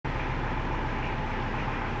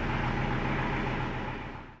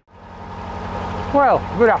Well,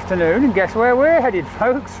 good afternoon, and guess where we're headed,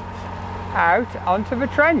 folks? Out onto the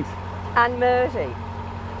Trent. And Mersey.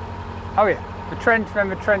 Oh yeah, the Trent,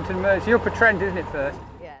 remember Trent and Mersey. Upper Trent, isn't it, first?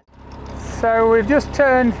 Yeah. So we've just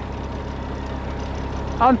turned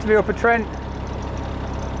onto the Upper Trent,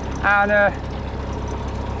 and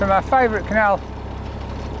from our favourite canal.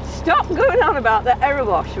 Stop going on about the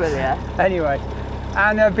Erewash, will you? Anyway,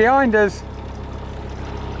 and behind us,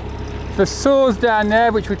 the saws down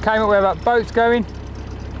there, which we came up where that boat's going.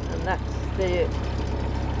 And that's the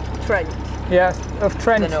Trent. Yes, of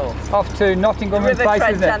Trent, the north. off to Nottingham and River place,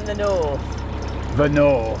 Trent isn't it? and the north. The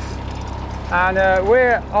north. And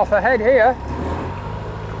we're off ahead here.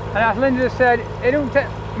 And as Lynda said, it don't take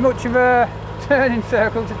much of a turning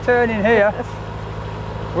circle to turn in here.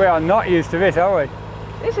 We are not used to this, are we?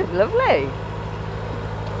 This is lovely.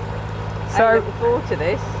 So, I'm looking forward to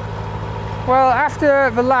this. well,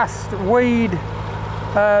 after the last weed,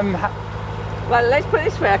 Well, let's put it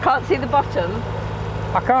this way, I can't see the bottom.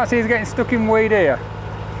 I can't see us getting stuck in weed here.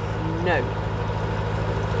 No.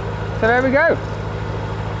 So there we go.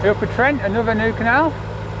 The Upper Trent, another new canal,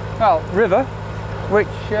 well, river, which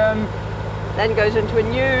Then goes into a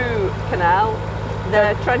new canal,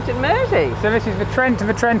 the Trent and Mersey. so this is the Trent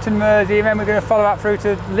and Mersey, and then we're going to follow that through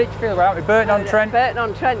to Lichfield, aren't we? Burton on Trent. Burton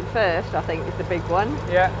on Trent first, I think, is the big one.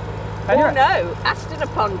 Yeah. Oh Anyway, no, Aston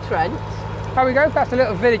upon Trent. oh, we go past the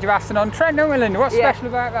little village of Aston on Trent, don't we, Lynda? What's Yeah. special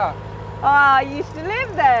about that? Oh, I used to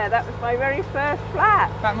live there. That was my very first flat.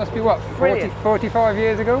 That must be what, 40, Brilliant. 45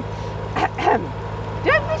 years ago?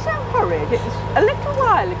 Don't be so horrid. It was a little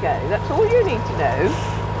while ago. That's all you need to know.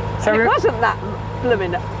 So And it we- wasn't that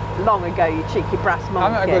blooming long ago, you cheeky brass monkey.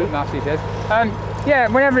 I'm not good at maths, he says. Yeah,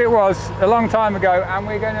 whenever it was, a long time ago, and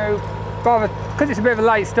we're going to, because it's a bit of a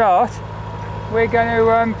late start, we're going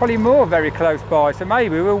to probably moor very close by, so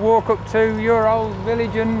maybe we'll walk up to your old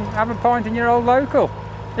village and have a pint in your old local,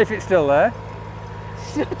 if it's still there.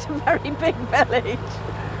 It's not a very big village.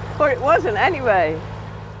 Or it wasn't anyway.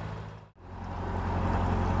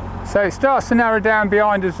 So it starts to narrow down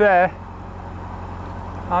behind us there.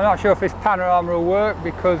 I'm not sure if this panorama will work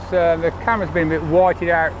because the camera's been a bit whited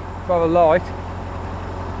out by the light.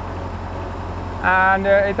 And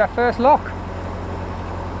it's our first lock.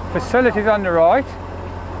 Facilities on the right,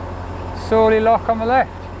 Sawley Lock on the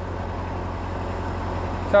left.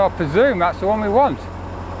 So I presume that's the one we want.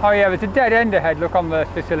 Oh yeah, there's a dead end ahead, look, on the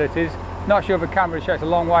facilities. Not sure if the camera shows, a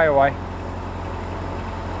long way away.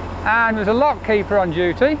 And there's a lock keeper on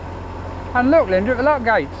duty. And look, Lynda, at the lock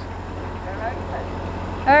gates.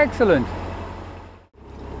 Excellent.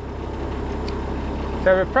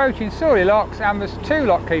 So we're approaching Sawley Locks, and there's 2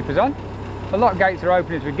 lock keepers on. The lock gates are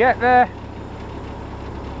open as we get there.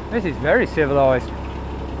 This is very civilised.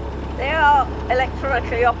 They are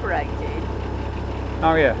electronically operated.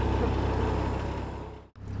 Oh yeah.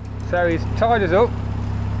 So he's tied us up.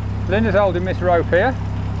 Lynda's holding this rope here.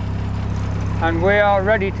 And we are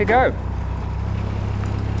ready to go.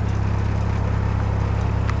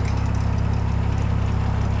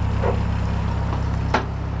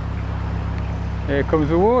 Here comes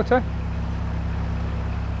the water.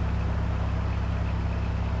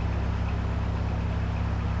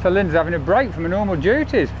 So Lynda's having a break from her normal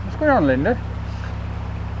duties. What's going on, Lynda?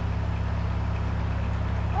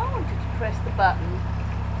 I wanted to press the button.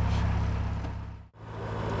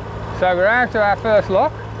 So we're out to our first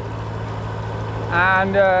lock.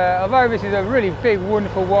 And although this is a really big,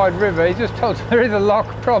 wonderful, wide river, he's just told us there is a lock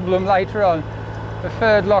problem later on. The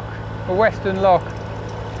third lock, the western lock.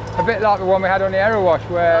 A bit like the one we had on the Erewash,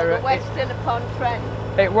 where the Western upon Trent.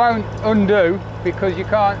 it won't undo because you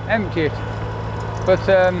can't empty it. But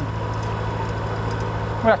we'll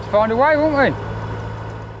have to find a way, won't we?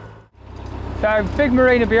 So big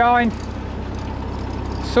marina behind,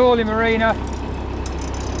 Sawley Marina,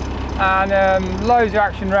 and loads of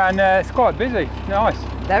action around there. It's quite busy, it's nice.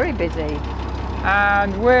 Very busy.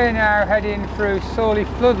 And we're now heading through Sawley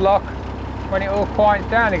Flood Lock when it all quiets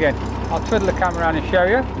down again. I'll twiddle the camera around and show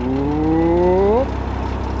you. Ooh.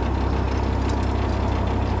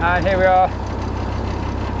 And here we are,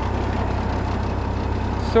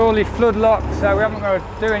 Sawley Flood Lock. So we haven't got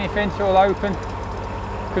to do anything, it's all open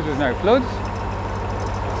because there's no floods.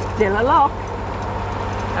 Still a lock.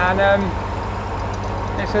 And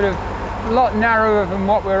it's sort of a lot narrower than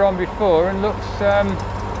what we were on before and looks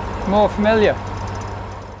more familiar.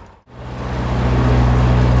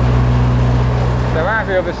 So out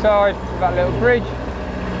the other side of that little bridge.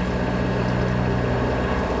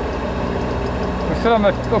 We're still on the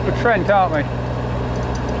Upper Trent, aren't we?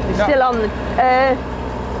 It's still on the...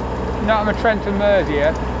 Not on the Trent and Mersey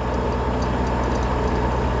yet.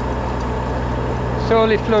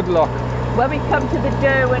 Sawley Flood Lock. When we come to the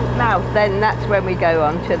Derwent mouth, then that's when we go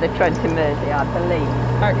on to the Trent Mersey, I believe.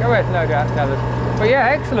 Okay, well, no doubt tell us. But yeah,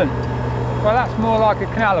 excellent. Well, that's more like a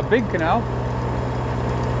canal, a big canal.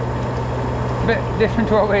 A bit different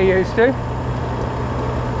to what we're used to.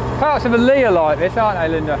 Parts of a lee are like this, aren't they,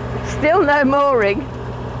 Lynda? Still no mooring.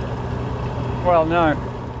 Well, no.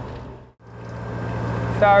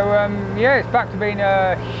 So, yeah, it's back to being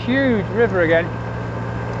a huge river again.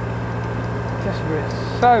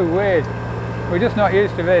 It's so weird. We're just not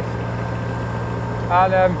used to this.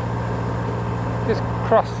 And just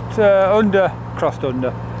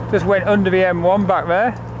just went under the M1 back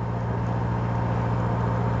there.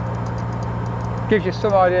 Gives you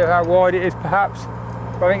some idea of how wide it is perhaps,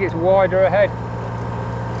 but I think it's wider ahead.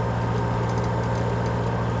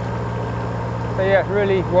 So yeah, it's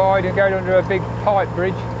really wide and going under a big pipe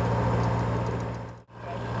bridge.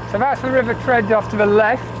 So that's the River Trent off to the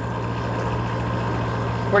left,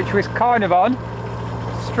 which was kind of on.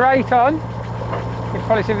 Straight on, you can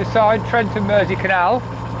probably see the side, Trent and Mersey Canal.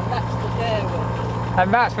 And that's the Derwent.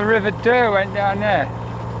 And that's the River Derwent down there.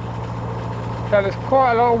 So there's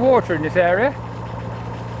quite a lot of water in this area.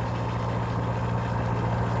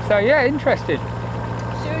 So yeah, interesting.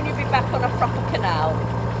 Soon you'll be back on a proper canal.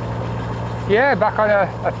 Yeah, back on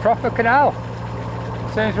a proper canal.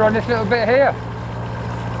 As soon as we're on this little bit here.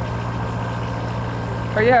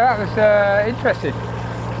 But yeah, that was interesting.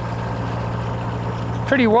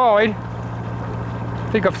 Pretty wide. I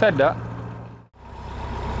think I've said that.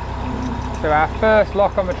 So our first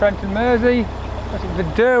lock on the Trent and Mersey was the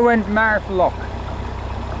Derwent Mouth Lock,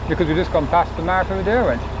 because we've just gone past the mouth of the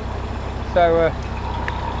Derwent. So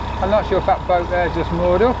I'm not sure if that boat there is just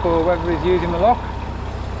moored up or whether he's using the lock.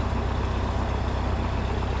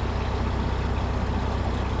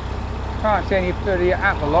 Can't see anybody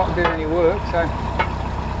at the lock doing any work, so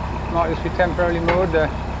might just be temporarily moored there.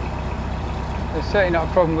 There's certainly not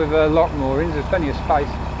a problem with lock moorings, there's plenty of space.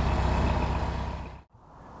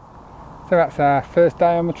 So that's our first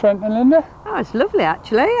day on the Trent and Lynda. Oh, it's lovely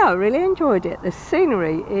actually, I really enjoyed it. The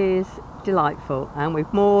scenery is delightful and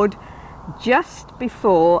we've moored just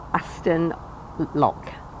before Aston Lock.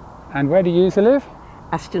 And where do you usually live?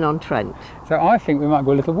 Aston on Trent. So I think we might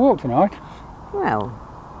go a little walk tonight. Well,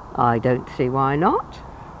 I don't see why not.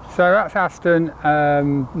 So that's Aston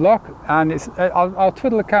Lock, and it's I'll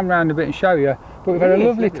twiddle the camera around a bit and show you, but we've had a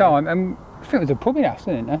lovely time, and I think there's a pub in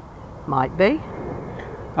Aston, isn't there? Might be.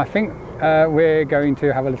 I think we're going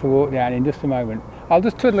to have a little walk down in just a moment. I'll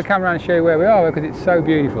just twiddle the camera around and show you where we are because it's so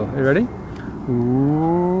beautiful. Are you ready?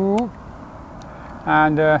 Ooh.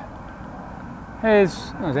 And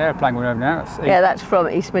there's an aeroplane going over now. That's from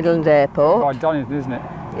East Midlands Airport. By Donington, isn't it?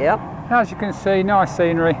 Yep. As you can see, nice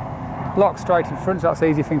scenery. Lock straight in front, so that's an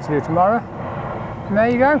easy thing to do tomorrow. And there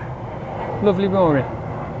you go. Lovely mooring.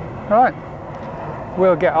 Right,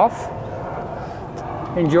 we'll get off.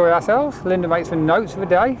 Enjoy ourselves. Lynda makes some notes for the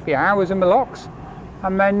day, the hours and the locks,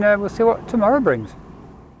 and then we'll see what tomorrow brings.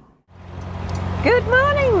 Good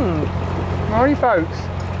morning. Morning, folks.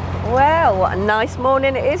 Well, what a nice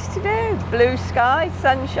morning it is today. Blue sky,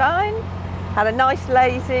 sunshine. Had a nice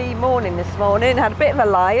lazy morning this morning. Had a bit of a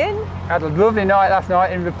lie-in. Had a lovely night last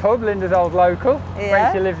night in the pub, Lynda's old local,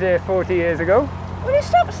 when she lived here 40 years ago. Will you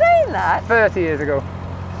stop saying that? 30 years ago.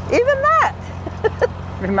 Even that?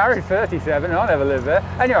 We've been married 37 and I never lived there.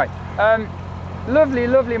 Anyway, lovely,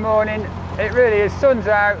 lovely morning. It really is. Sun's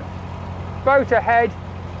out, boat ahead.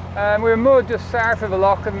 We were moored just south of the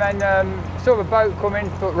lock and then saw the boat come in,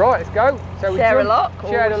 thought, right, let's go. So we share a lock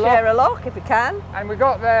if you can. And we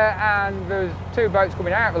got there and there was two boats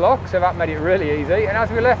coming out of the lock, so that made it really easy. And as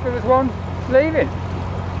we left, there was one leaving.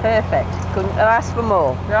 Perfect. Couldn't have asked for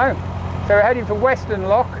more. No. So we're heading for Western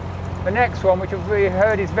Lock, the next one, which we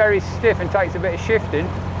heard is very stiff and takes a bit of shifting.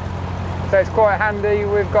 So it's quite handy.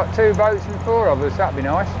 We've got two boats and four of us, that'd be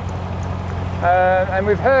nice. And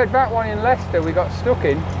we've heard that one in Leicester we got stuck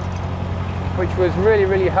in, which was really,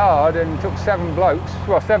 really hard and took 7 blokes,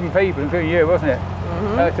 well 7 people, including you, wasn't it,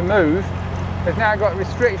 to move. There's now got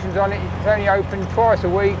restrictions on it. It's only open twice a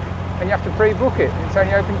week and you have to pre-book it. It's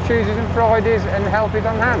only open Tuesdays and Fridays and help is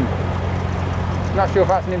on hand. Not sure if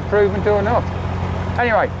that's an improvement or not.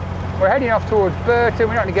 Anyway, we're heading off towards Burton.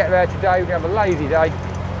 We're not going to get there today, we're going to have a lazy day.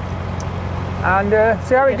 And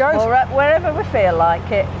see how it goes. Or wherever we feel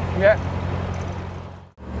like it. Yeah.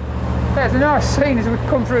 There's a nice scene as we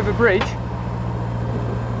come through the bridge.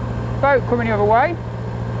 Boat coming the other way.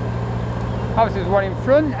 Obviously there's one in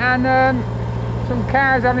front and some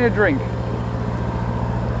cows having a drink.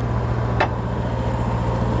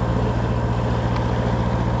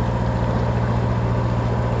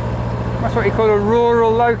 That's what you call a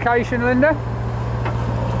rural location, Lynda.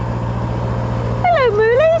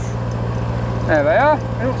 There they are.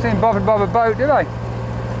 They don't seem bothered by the boat, do they?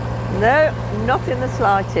 No, not in the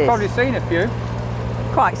slightest. Probably seen a few.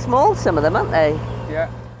 Quite small, some of them, aren't they? Yeah.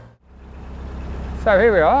 So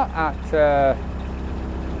here we are at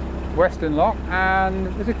Western Lock, and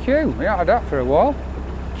there's a queue. We haven't had that for a while.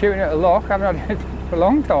 Queuing at the lock, haven't had it for a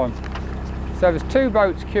long time. So there's 2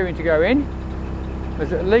 boats queuing to go in.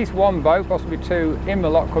 There's at least 1 boat, possibly 2, in the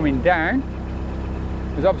lock coming down.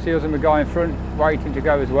 There's obviously us and the guy in front waiting to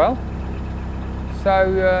go as well.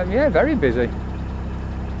 So yeah, very busy.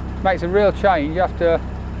 Makes a real change after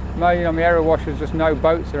mainly on the Erewash there's just no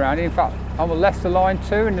boats around. In fact, on the Leicester line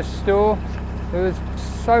too, in the store, there was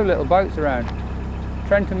so little boats around.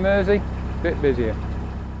 Trent and Mersey, a bit busier.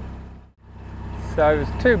 So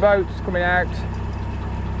there's 2 boats coming out,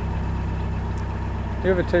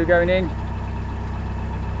 the other 2 going in.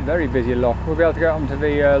 Very busy lock. We'll be able to get onto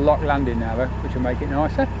the lock landing now though, which will make it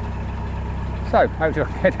nicer. So hopefully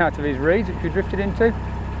I can get out of these reeds which we drifted into,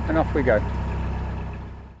 and off we go.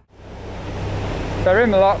 So we're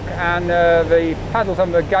in the lock, and the paddles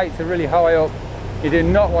on the gates are really high up. You do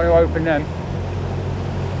not want to open them.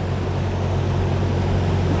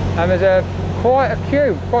 And there's quite a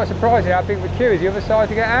queue. Quite surprising how big the queue is the other side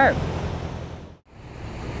to get out.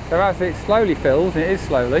 So as it slowly fills, and it is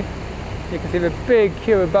slowly, you can see the big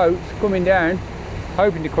queue of boats coming down,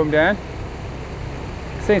 hoping to come down.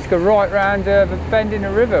 It seems to go right round the bend in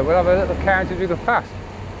the river. We'll have a little count as we go past.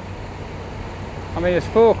 I mean, there's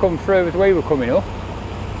 4 come through as we were coming up.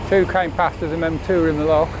 2 came past us and then 2 are in the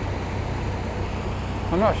lock.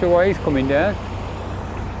 I'm not sure why he's coming down.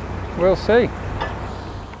 We'll see.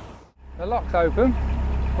 The lock's open.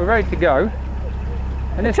 We're ready to go.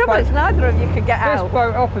 And The trouble is neither of you could get out. This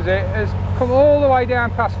boat opposite has come all the way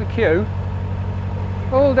down past the queue,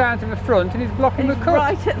 all down to the front, and he's blocking the cut.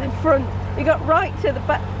 Right at the front. He got right to the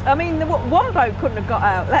back. I mean, the 1 boat couldn't have got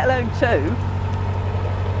out, let alone 2.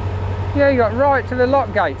 Yeah, he got right to the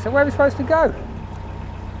lock gate. So where are we supposed to go?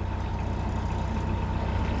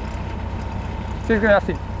 She's going to have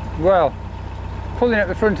to, well, pulling at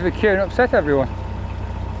the front of the queue and upset everyone.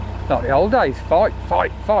 Like the old days. Fight,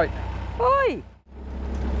 fight, fight. Oi!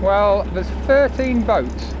 Well, there's 13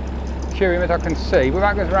 boats queuing that I can see. Well,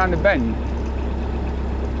 that goes around the bend.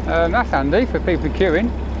 That's handy for people queuing.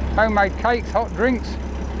 Homemade cakes, hot drinks,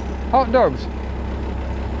 hot dogs.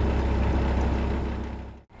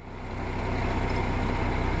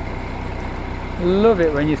 Love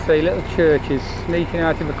it when you see little churches sneaking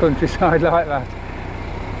out of the countryside like that.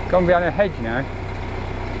 Gone behind a hedge now.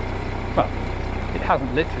 Well, it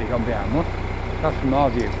hasn't literally gone behind one. That's from our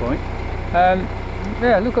viewpoint.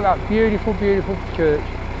 Yeah, look at that beautiful, beautiful church.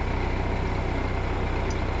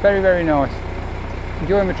 Very, very nice.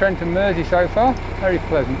 Enjoying the Trent and Mersey so far. Very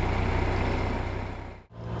pleasant.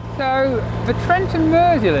 So, the Trent and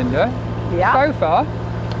Mersey, Lynda, so far,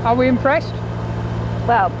 are we impressed?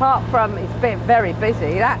 Well, apart from it's been very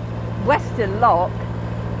busy, that Western Lock,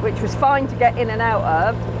 which was fine to get in and out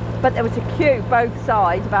of, but there was a queue both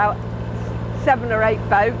sides, about 7 or 8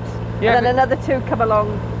 boats, yeah, and then another 2 come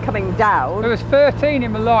along coming down. There was 13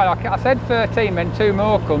 in the line. I said 13 meant 2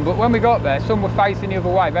 more come, but when we got there, some were facing the other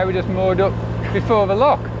way. They were just moored up before the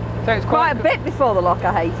lock. So it's quite a bit before the lock,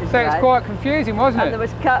 I hate to say. So it's quite confusing, wasn't it? And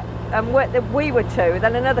there was we were 2,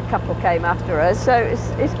 then another couple came after us. So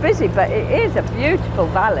it's busy, but it is a beautiful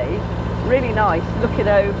valley, really nice. Looking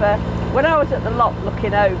over, when I was at the lock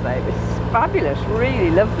looking over, it was fabulous, really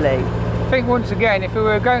lovely. I think once again, if we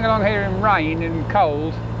were going along here in rain and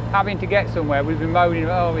cold, having to get somewhere, we'd be moaning,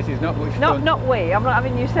 oh, this is not much fun. Not we. I'm not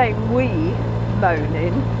having you saying we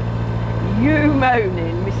moaning. You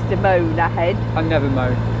moaning, Mr. Moan ahead. I never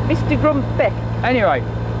moan. Mr. Grumpy. Anyway,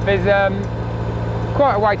 there's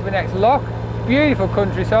quite a way to the next lock. Beautiful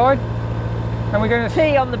countryside. And we're going to...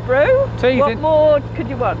 Tea on the brew? What more could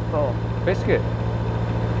you want for? Biscuit.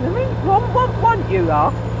 I mean, one you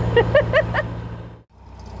are.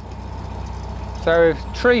 So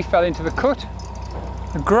a tree fell into the cut.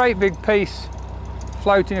 A great big piece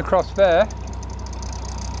floating across there.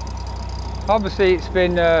 Obviously it's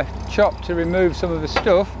been chopped to remove some of the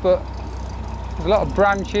stuff, but there's a lot of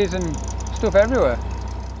branches and stuff everywhere.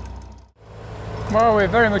 Well, we're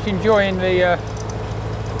very much enjoying the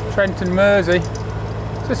Trent and Mersey.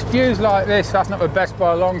 Just views like this, that's not the best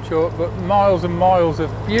by a long shot, but miles and miles of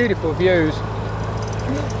beautiful views.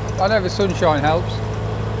 I know the sunshine helps.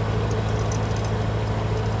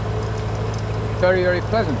 Very, very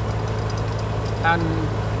pleasant. And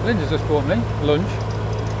Lynda's just bought me lunch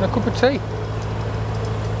and a cup of tea.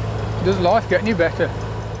 Does life get any better?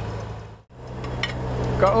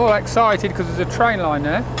 Got all excited because there's a train line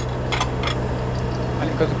there and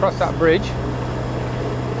it goes across that bridge.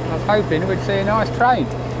 I was hoping we'd see a nice train.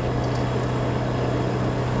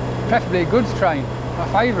 Preferably a goods train, my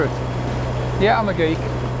favourite. Yeah, I'm a geek.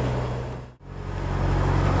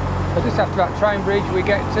 So just after that train bridge we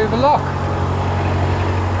get to the lock.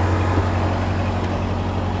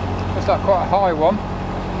 Looks like quite a high one.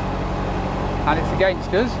 And it's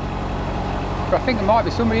against us. But I think there might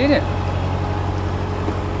be somebody in it.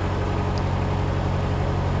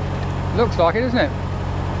 Looks like it, doesn't it?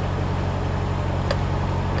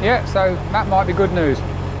 Yeah, so that might be good news.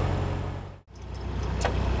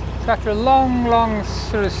 So after a long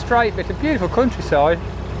sort of straight bit of beautiful countryside,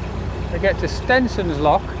 we get to Stenson's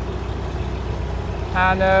Lock,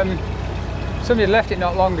 and somebody had left it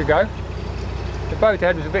not long ago. The boat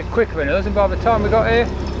ahead was a bit quicker than us, and by the time we got here,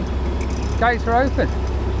 gates were open.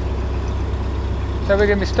 So we're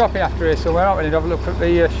going to be stopping after here somewhere, aren't we, and have a look at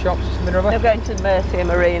the shops or something or other? We're going to the Mersey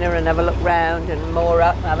Marina and have a look round and moor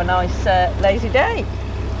up and have a nice lazy day.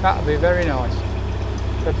 That'll be very nice.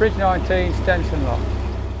 So Bridge 19, Stenson Lock.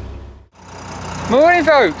 Morning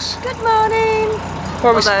folks! Good morning!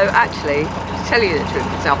 Well, although actually, to tell you the truth,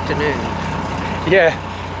 it's afternoon. Yeah.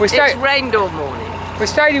 It's rained all morning. We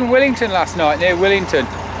stayed in Willington last night, near Willington.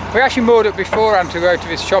 We actually moored up beforehand to go to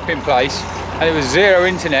this shopping place, and there was zero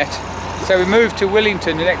internet. So we moved to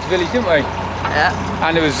Willington, the next village, didn't we? Yeah.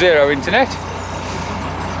 And there was zero internet.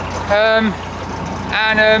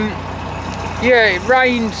 Yeah, it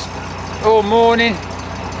rained all morning.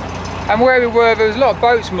 And where we were, there was a lot of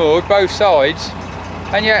boats moored, both sides.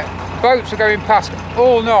 And yet, boats were going past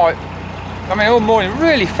all night. I mean, all morning,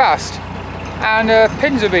 really fast. And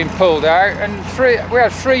pins are being pulled out. And we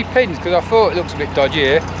had 3 pins, because I thought it looks a bit dodgy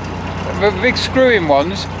here. The big screw-in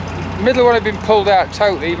ones. The middle one had been pulled out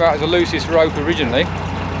totally, that was the loosest rope originally,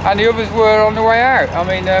 and the others were on the way out. I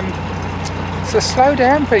mean, so slow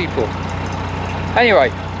down people.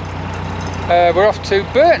 Anyway, we're off to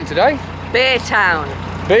Burton today. Beer Town.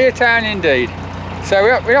 Beer Town indeed. So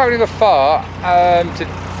we're not going to go far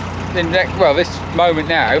this moment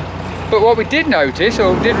now, but what we did notice,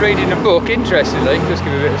 or did read in a book, interestingly, just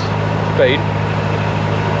give a bit of speed,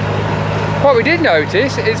 what we did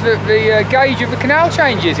notice is that the gauge of the canal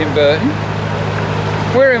changes in Burton.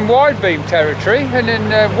 We're in wide beam territory, and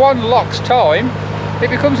in one lock's time it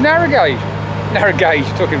becomes narrow gauge. Narrow gauge,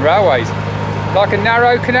 talking railways, like a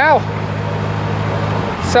narrow canal.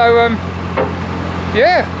 So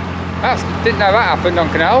yeah, didn't know that happened on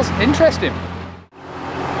canals. Interesting.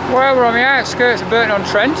 Well, we're on the outskirts of Burton on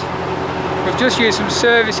Trent. We've just used some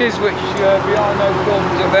services, which behind those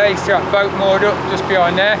buildings up there, you see that boat moored up just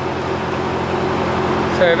behind there.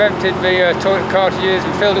 So we've emptied the toilet cartridges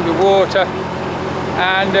and filled it with water,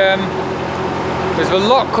 and there's a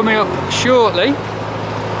lock coming up shortly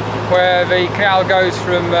where the canal goes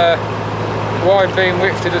from wide beam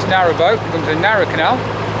width to just narrow boat, becomes a narrow canal,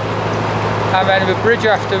 and then the bridge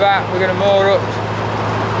after that we're going to moor up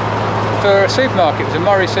for a supermarket, it's a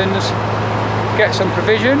Morrison's, get some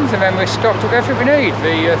provisions, and then we're stocked up everything we need.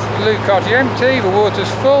 The loo cart is empty, the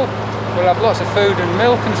water's full, we'll have lots of food and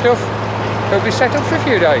milk and stuff. It'll be set up for a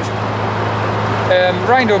few days.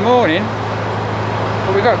 Rained all morning,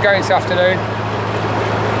 but we got going this afternoon.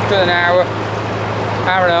 Done an hour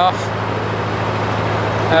and a half.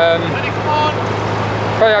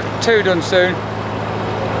 Probably have 2 done soon.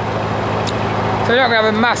 So we're not going to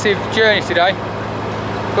have a massive journey today,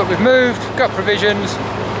 but we've moved, got provisions,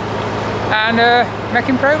 and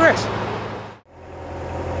making progress.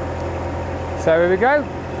 So here we go,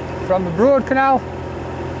 from the broad canal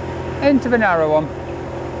into the narrow one.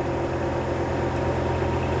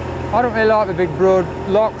 I don't really like the big broad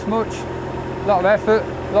locks much. A lot of effort,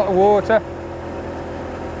 a lot of water,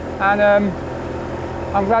 and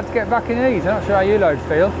I'm glad to get back in these. I'm not sure how you loads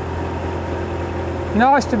feel.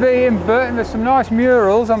 Nice to be in Burton. There's some nice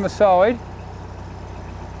murals on the side.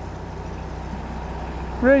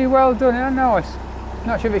 Really well done, and nice.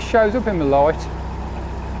 Not sure if it shows up in the light.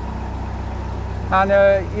 And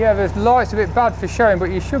yeah, there's lights a bit bad for showing,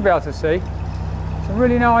 but you should be able to see. Some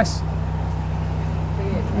really nice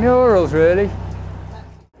murals, really.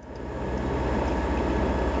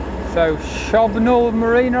 So, Shobnall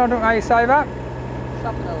Marina, I don't know how you say that.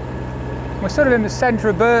 Shobnall. We're sort of in the centre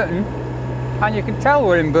of Burton, and you can tell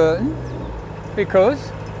we're in Burton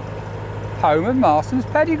because home of Marston's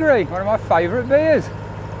Pedigree, one of my favourite beers.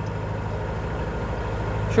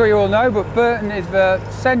 I'm sure you all know, but Burton is the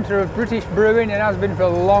centre of British brewing and has been for a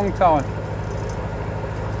long time.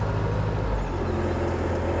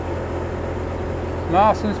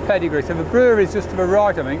 Marston's Pedigree. So the brewery is just to the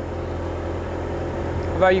right, I think.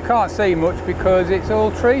 Although you can't see much because it's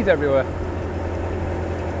all trees everywhere.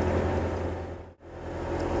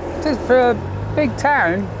 Just for big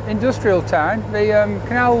town, industrial town. The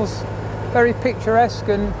canal's very picturesque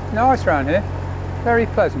and nice around here, very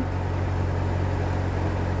pleasant.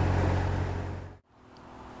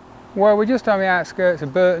 Well, we're just on the outskirts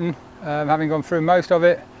of Burton, having gone through most of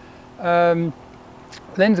it.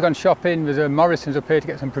 Lynda's gone shopping. There's a Morrison's up here to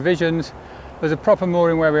get some provisions. There's a proper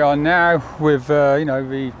mooring where we are now with you know,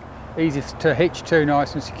 the easy to hitch to,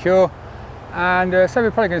 nice and secure. And so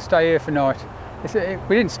we're probably going to stay here for night.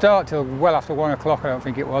 We didn't start till well after 1 o'clock, I don't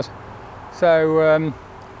think it was. So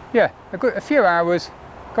yeah, a few hours,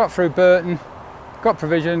 got through Burton, got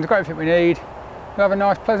provisions, got everything we need. We'll have a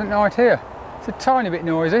nice pleasant night here. It's a tiny bit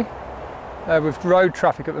noisy with road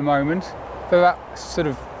traffic at the moment. For that sort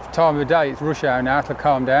of time of the day, it's rush hour now, it'll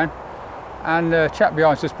calm down. And the chap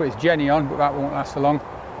behind's just put his Jenny on, but that won't last for long.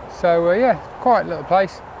 So yeah, quiet little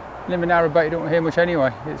place. Live in Narrowbait, you don't hear much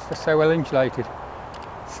anyway, it's just so well insulated.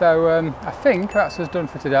 So I think that's us done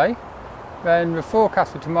for today. Then the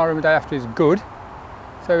forecast for tomorrow and the day after is good.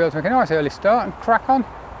 So we'll have to make a nice early start and crack on.